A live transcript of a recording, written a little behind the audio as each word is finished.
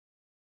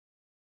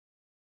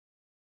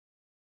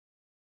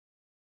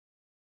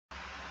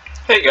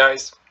Hey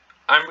guys,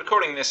 I'm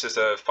recording this as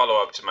a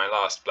follow-up to my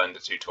last Blender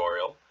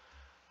tutorial.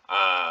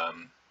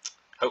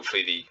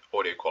 Hopefully the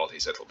audio quality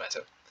is a little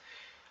better.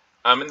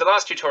 In the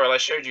last tutorial I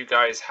showed you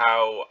guys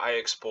how I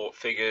export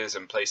figures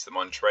and place them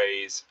on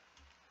trays,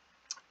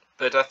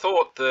 but I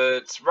thought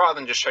that rather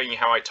than just showing you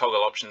how I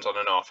toggle options on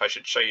and off, I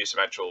should show you some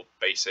actual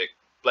basic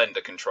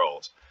Blender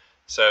controls.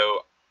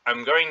 So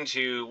I'm going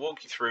to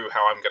walk you through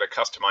how I'm going to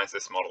customize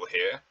this model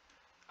here.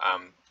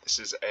 This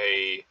is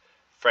a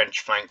French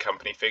flank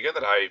company figure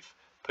that I've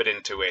put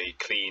into a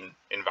clean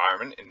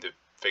environment in the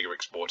figure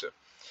exporter.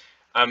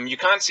 You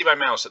can't see my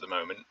mouse at the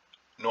moment,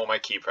 nor my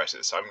key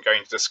presses, so I'm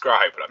going to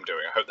describe what I'm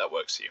doing. I hope that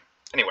works for you.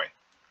 Anyway,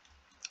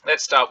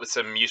 let's start with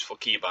some useful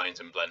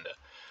keybinds in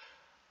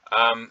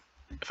Blender.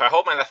 If I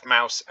hold my left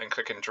mouse and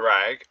click and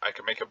drag, I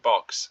can make a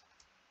box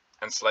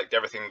and select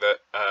everything that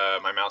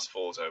my mouse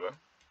falls over.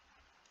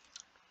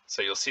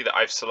 So you'll see that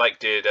I've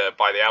selected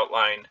by the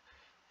outline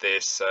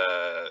these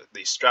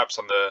straps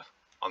on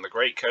the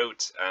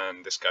greatcoat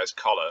and this guy's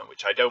collar,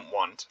 which I don't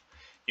want.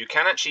 You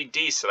can actually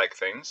deselect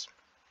things.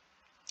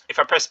 If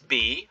I press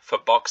B for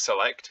box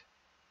select,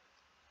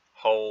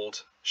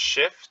 hold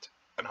shift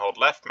and hold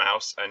left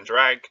mouse and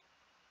drag,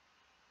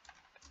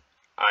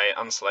 I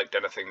unselect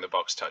anything the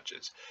box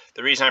touches.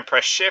 The reason I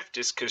press shift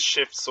is because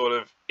shift sort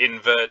of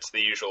inverts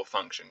the usual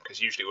function,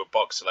 because usually with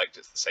box select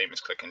it's the same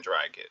as click and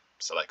drag. It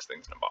selects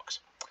things in a box.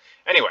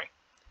 Anyway,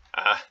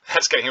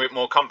 that's getting a bit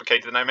more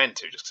complicated than I meant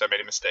to, just because I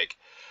made a mistake.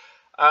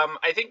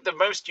 I think the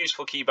most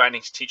useful key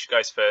binding to teach you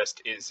guys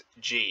first is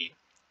G.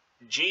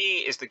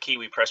 G is the key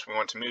we press when we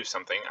want to move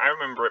something. I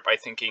remember it by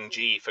thinking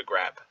G for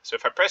grab. So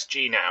if I press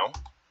G now,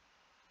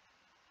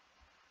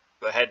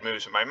 the head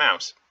moves with my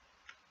mouse.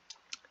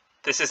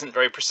 This isn't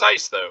very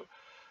precise though.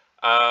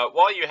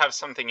 While you have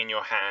something in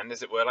your hand,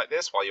 as it were, like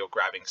this, while you're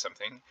grabbing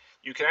something,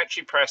 you can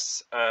actually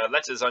press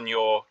letters on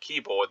your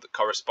keyboard that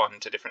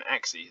correspond to different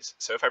axes.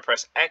 So if I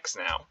press X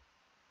now,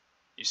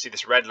 you see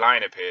this red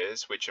line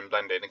appears, which in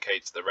Blender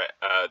indicates the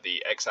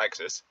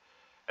x-axis.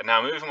 And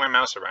now moving my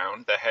mouse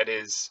around, the head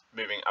is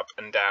moving up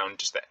and down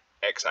just the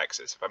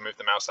x-axis. If I move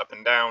the mouse up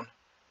and down,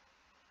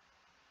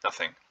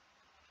 nothing.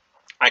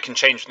 I can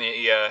change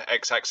the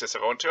x-axis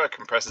if I want to. I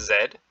can press Z.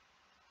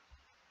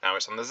 Now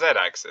it's on the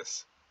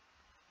z-axis.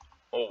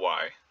 Or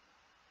Y.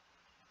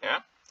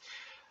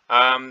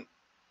 Yeah?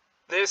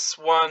 This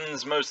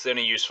one's mostly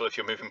only useful if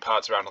you're moving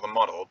parts around on the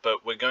model,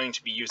 but we're going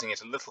to be using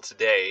it a little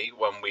today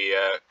when we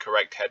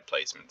correct head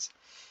placements.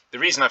 The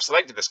reason I've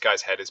selected this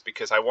guy's head is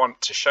because I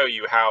want to show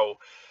you how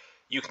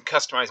you can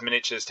customize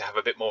miniatures to have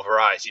a bit more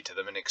variety to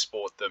them and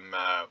export them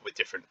with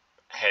different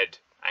head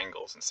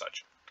angles and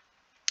such.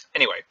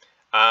 Anyway,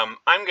 I'm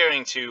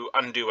going to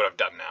undo what I've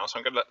done now, so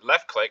I'm going to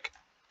left click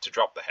to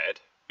drop the head,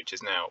 which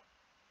is now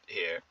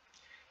here,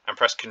 and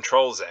press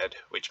Ctrl Z,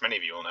 which many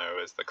of you will know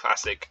as the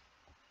classic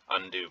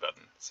undo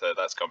button. So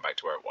that's gone back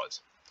to where it was.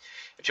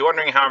 If you're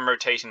wondering how I'm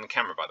rotating the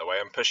camera, by the way,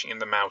 I'm pushing in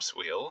the mouse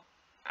wheel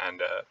and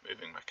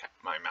moving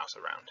my mouse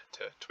around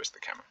to twist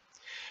the camera.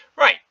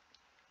 Right,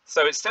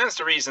 so it stands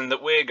to reason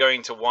that we're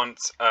going to want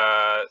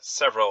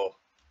several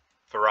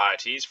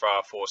varieties for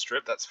our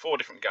 4-strip. That's 4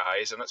 different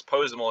guys, and let's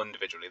pose them all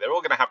individually. They're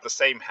all going to have the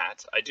same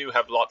hat. I do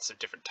have lots of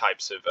different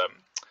types of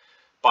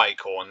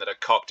bicorn that are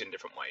cocked in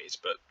different ways,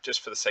 but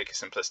just for the sake of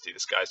simplicity,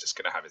 this guy's just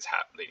going to have his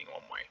hat leaning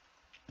one way.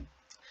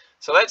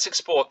 So let's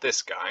export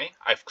this guy.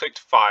 I've clicked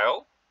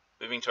File,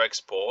 moving to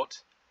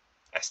Export,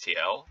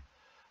 STL,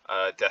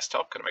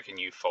 Desktop, going to make a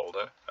new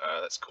folder.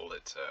 Let's call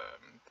it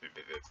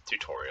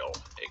Tutorial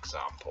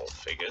Example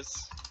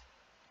Figures.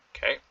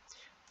 Okay,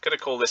 going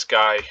to call this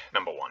guy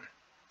number 1.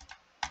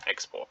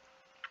 Export.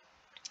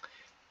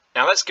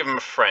 Now let's give him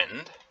a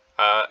friend.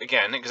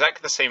 Again,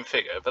 exactly the same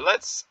figure, but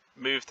let's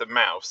move the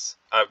mouse,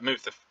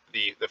 move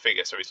the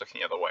figure so he's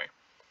looking the other way.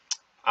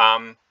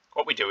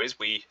 What we do is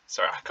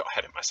sorry, I got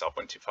ahead of myself,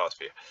 went too fast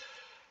for you.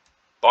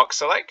 Box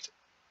select.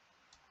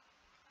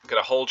 I'm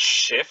going to hold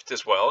shift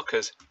as well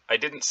because I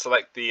didn't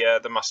select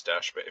the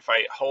mustache, but if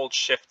I hold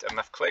shift and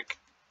left click,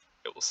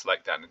 it will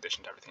select that in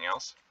addition to everything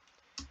else.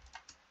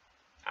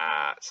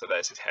 So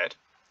there's his head.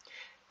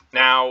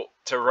 Now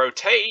to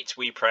rotate,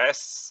 we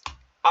press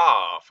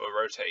R for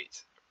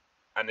rotate,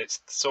 and it's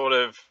sort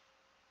of,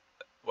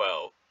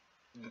 well,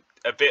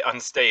 a bit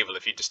unstable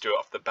if you just do it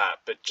off the bat,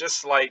 but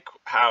just like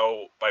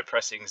how by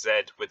pressing Z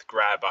with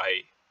grab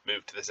I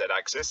move to the Z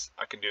axis,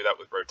 I can do that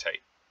with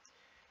rotate.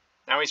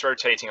 Now he's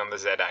rotating on the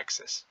Z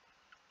axis.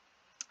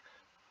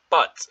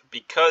 But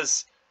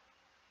because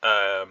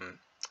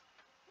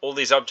all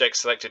these objects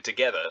selected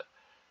together,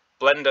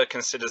 Blender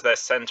considers their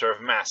center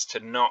of mass to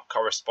not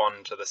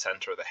correspond to the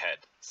center of the head.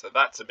 So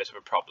that's a bit of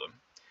a problem.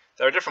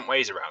 There are different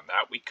ways around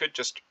that. We could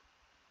just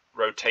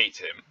rotate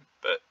him,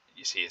 but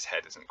you see his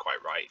head isn't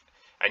quite right,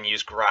 and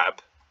use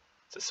grab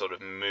to sort of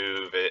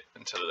move it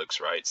until it looks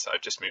right. So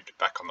I've just moved it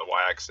back on the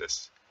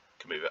y-axis.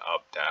 Can move it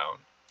up, down.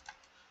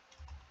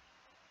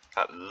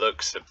 That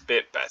looks a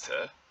bit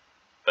better,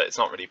 but it's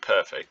not really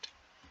perfect.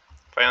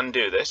 If I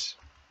undo this,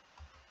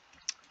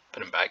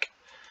 put him back,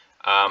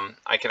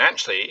 I can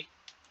actually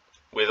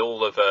with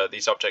all of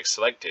these objects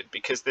selected,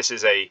 because this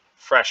is a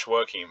fresh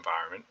working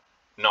environment,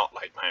 not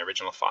like my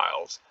original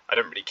files. I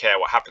don't really care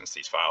what happens to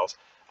these files.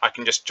 I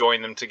can just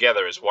join them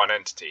together as one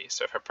entity.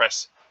 So if I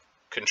press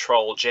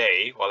Control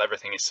J while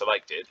everything is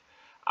selected,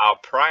 our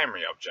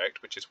primary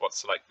object, which is what's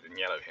selected in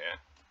yellow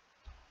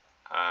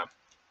here,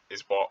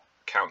 is what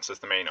counts as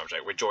the main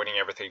object. We're joining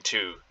everything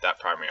to that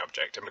primary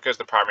object, and because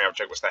the primary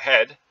object was the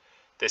head,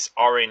 this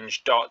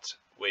orange dot,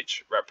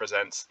 which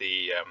represents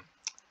the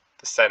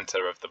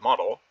center of the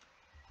model,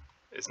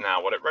 is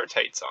now what it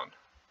rotates on.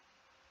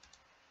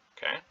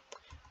 Okay,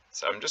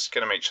 so I'm just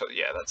going to make sure that,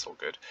 yeah, that's all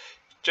good.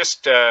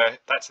 Just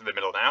that's in the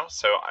middle now,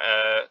 so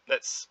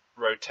let's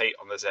rotate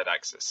on the Z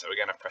axis. So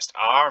again, I've pressed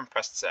R and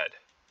pressed Z.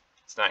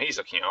 So now he's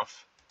looking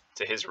off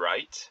to his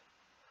right.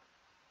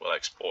 We'll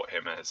export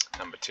him as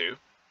number 2.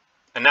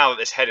 And now that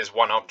this head is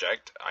one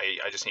object,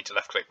 I just need to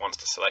left click once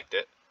to select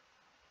it.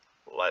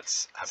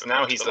 Let's have so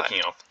now he's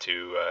looking off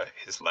to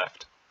his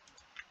left.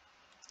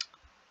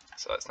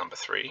 So that's number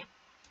 3.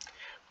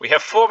 We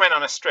have 4 men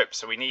on a strip,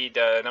 so we need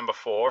number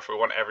 4 if we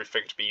want every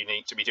figure to be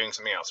unique to be doing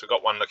something else. We've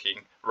got one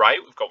looking right,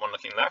 we've got one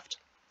looking left.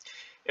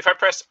 If I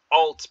press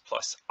Alt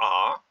plus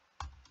R,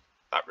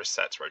 that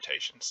resets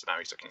rotation, so now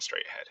he's looking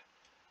straight ahead.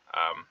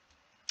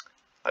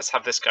 Let's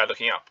have this guy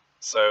looking up.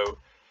 So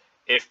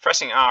if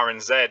pressing R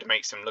and Z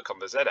makes him look on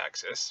the Z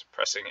axis,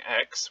 pressing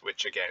X,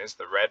 which again is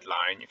the red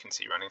line you can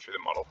see running through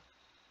the model,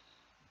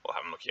 we'll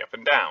have him looking up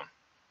and down.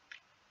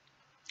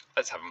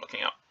 Let's have him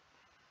looking up.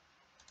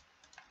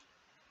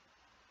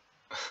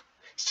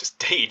 It's just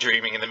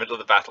daydreaming in the middle of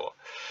the battle.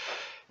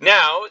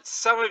 Now,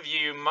 some of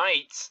you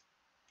might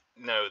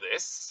know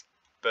this,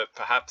 but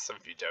perhaps some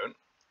of you don't.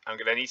 I'm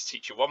going to need to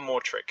teach you one more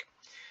trick.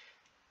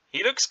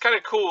 He looks kind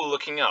of cool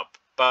looking up,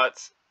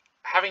 but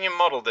having him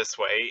modeled this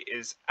way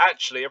is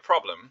actually a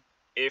problem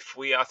if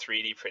we are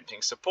 3D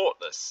printing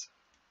supportless.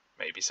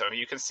 Maybe some of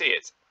you can see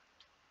it.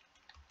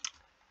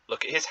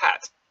 Look at his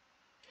hat.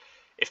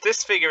 If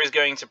this figure is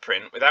going to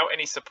print without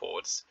any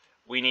supports,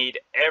 we need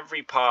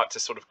every part to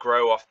sort of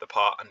grow off the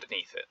part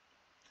underneath it.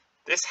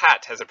 This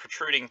hat has a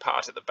protruding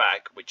part at the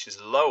back which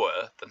is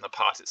lower than the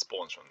part it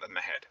spawns from, than the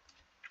head.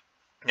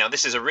 Now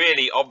this is a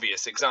really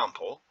obvious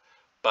example,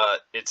 but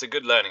it's a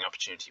good learning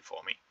opportunity for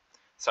me.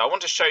 So I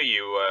want to show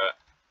you a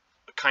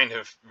kind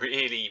of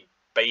really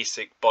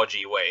basic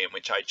bodgy way in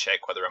which I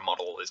check whether a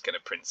model is going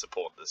to print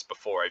supportless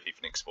before I've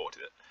even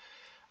exported it.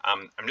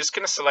 I'm just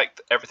going to select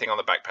everything on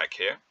the backpack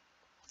here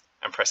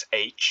and press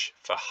H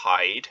for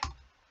hide.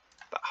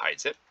 That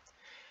hides it.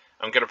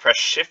 I'm going to press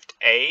Shift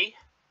A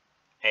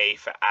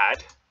for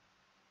add,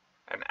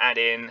 and add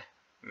in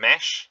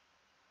mesh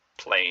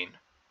plane.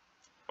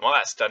 And what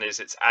that's done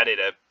is it's added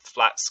a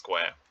flat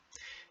square.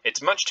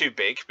 It's much too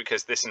big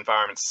because this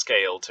environment's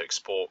scaled to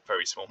export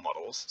very small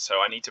models,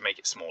 so I need to make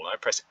it smaller. I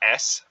press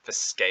S for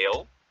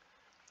scale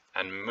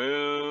and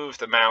move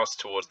the mouse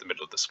towards the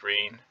middle of the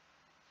screen.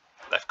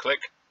 Left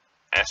click,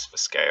 S for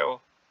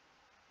scale,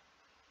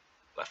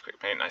 left click,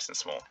 make it nice and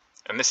small.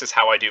 And this is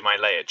how I do my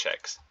layer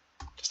checks,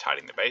 just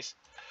hiding the base.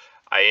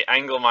 I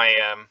angle my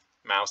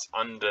mouse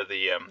under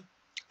the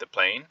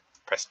plane,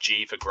 press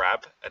G for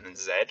grab, and then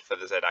Z for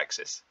the Z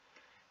axis.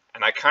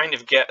 And I kind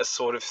of get a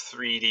sort of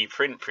 3D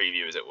print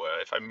preview, as it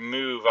were. If I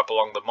move up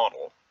along the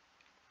model,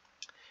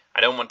 I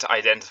don't want to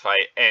identify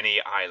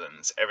any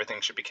islands.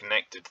 Everything should be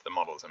connected to the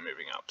models I'm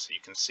moving up. So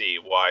you can see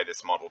why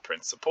this model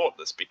prints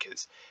supportless,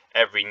 because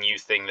every new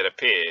thing that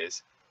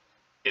appears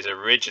is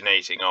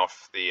originating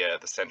off the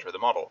center of the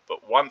model.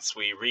 But once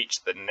we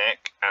reach the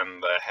neck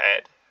and the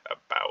head,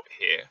 about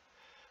here,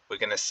 we're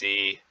going to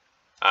see,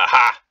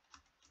 aha,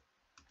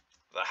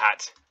 the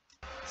hat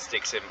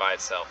sticks in by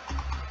itself.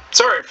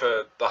 Sorry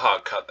for the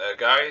hard cut there,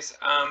 guys.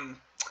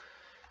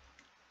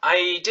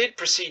 I did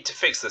proceed to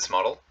fix this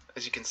model.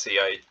 As you can see,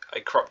 I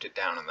cropped it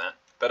down on that.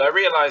 But I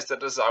realized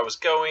that as I was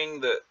going,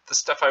 the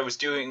stuff I was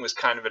doing was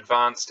kind of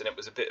advanced, and it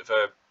was a bit of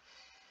a,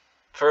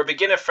 for a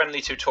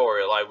beginner-friendly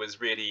tutorial, I was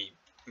really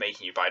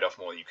making you bite off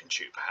more than you can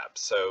chew,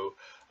 perhaps. So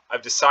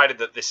I've decided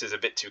that this is a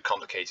bit too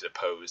complicated a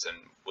pose, and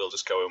we'll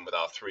just go in with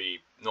our 3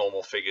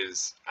 normal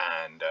figures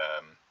and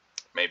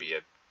maybe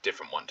a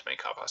different one to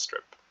make up our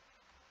strip.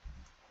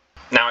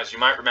 Now, as you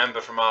might remember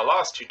from our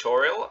last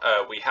tutorial,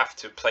 we have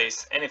to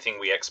place anything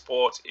we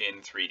export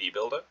in 3D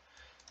Builder.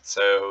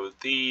 So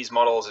these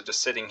models are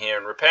just sitting here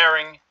and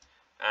repairing,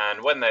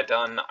 and when they're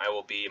done, I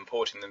will be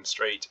importing them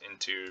straight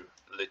into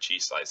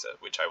Lychee Slicer,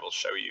 which I will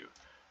show you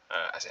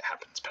as it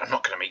happens. But I'm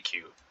not going to make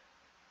you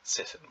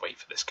sit and wait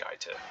for this guy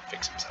to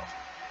fix himself.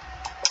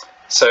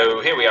 So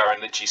here we are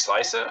in Lychee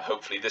Slicer.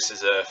 Hopefully this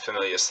is a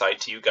familiar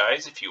sight to you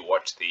guys if you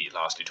watched the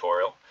last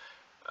tutorial.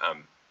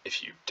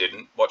 If you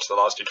didn't watch the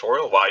last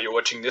tutorial while you're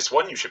watching this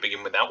one, you should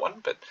begin with that one.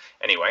 But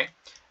anyway,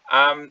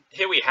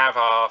 here we have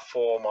our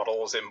 4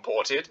 models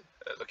imported,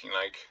 looking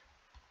like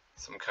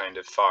some kind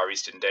of Far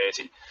Eastern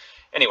deity.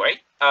 Anyway,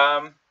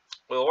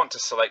 we'll want to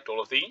select all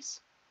of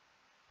these,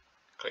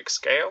 click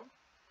Scale,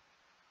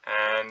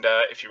 and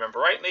if you remember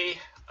rightly,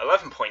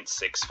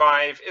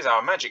 11.65 is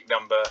our magic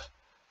number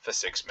for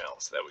 6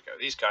 mils. There we go.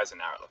 These guys are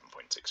now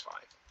 11.65.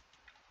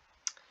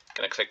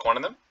 Going to click one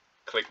of them,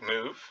 click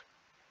move.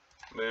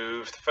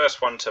 Move the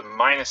first one to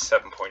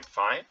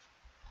 -7.5,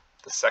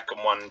 the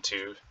second one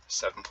to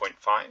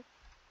 7.5,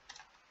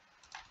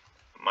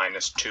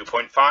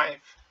 -2.5,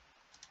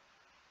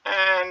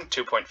 and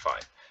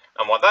 2.5.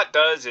 And what that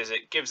does is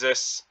it gives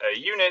us a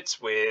unit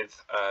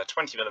with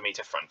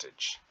 20mm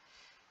frontage.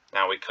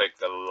 Now we click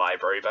the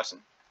library button,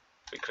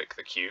 we click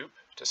the cube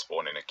to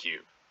spawn in a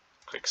cube,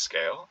 click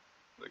scale,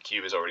 the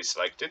cube is already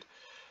selected.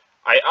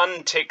 I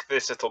untick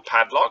this little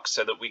padlock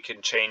so that we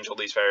can change all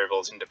these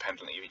variables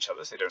independently of each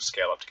other so they don't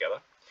scale up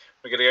together.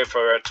 We're going to go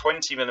for a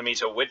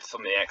 20mm width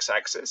on the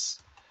x-axis,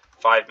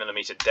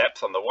 5mm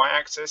depth on the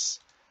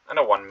y-axis, and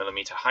a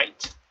 1mm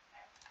height.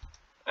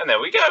 And there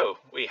we go,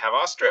 we have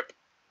our strip.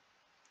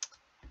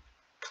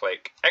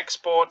 Click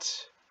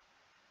export,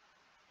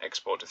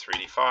 export to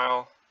 3D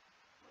file,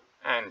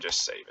 and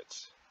just save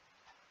it.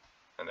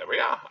 And there we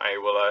are. I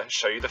will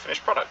show you the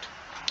finished product.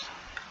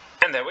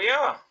 And there we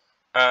are.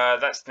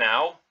 That's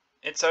now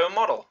its own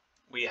model.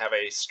 We have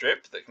a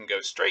strip that can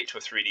go straight to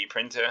a 3D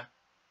printer,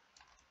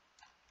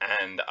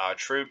 and our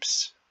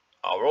troops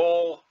are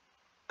all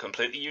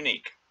completely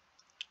unique.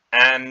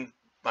 And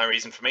my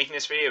reason for making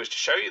this video is to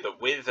show you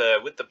that with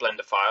the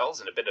Blender files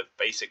and a bit of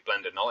basic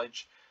Blender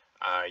knowledge,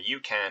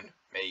 you can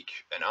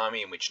make an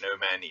army in which no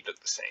man need look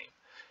the same.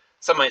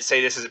 Some might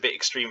say this is a bit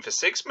extreme for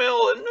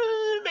 6mm, and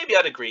maybe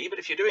I'd agree, but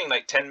if you're doing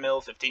like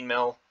 10mm,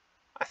 15mm,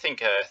 I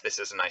think this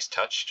is a nice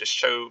touch. Just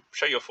show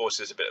your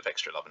forces a bit of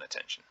extra love and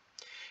attention.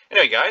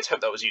 Anyway guys,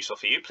 hope that was useful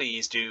for you.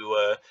 Please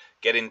do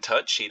get in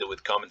touch either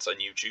with comments on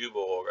YouTube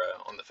or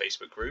on the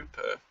Facebook group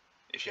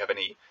if you have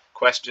any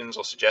questions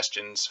or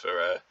suggestions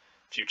for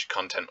future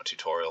content or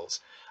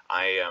tutorials.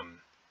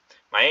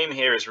 My aim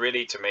here is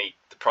really to make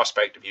the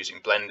prospect of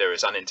using Blender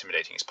as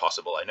unintimidating as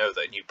possible. I know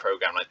that a new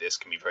program like this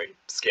can be very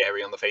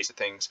scary on the face of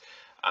things.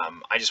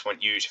 I just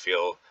want you to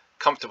feel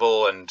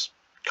comfortable and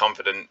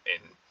confident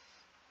in,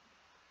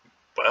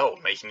 well,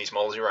 making these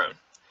models your own.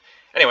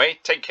 Anyway,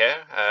 take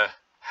care.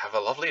 Have a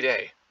lovely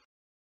day.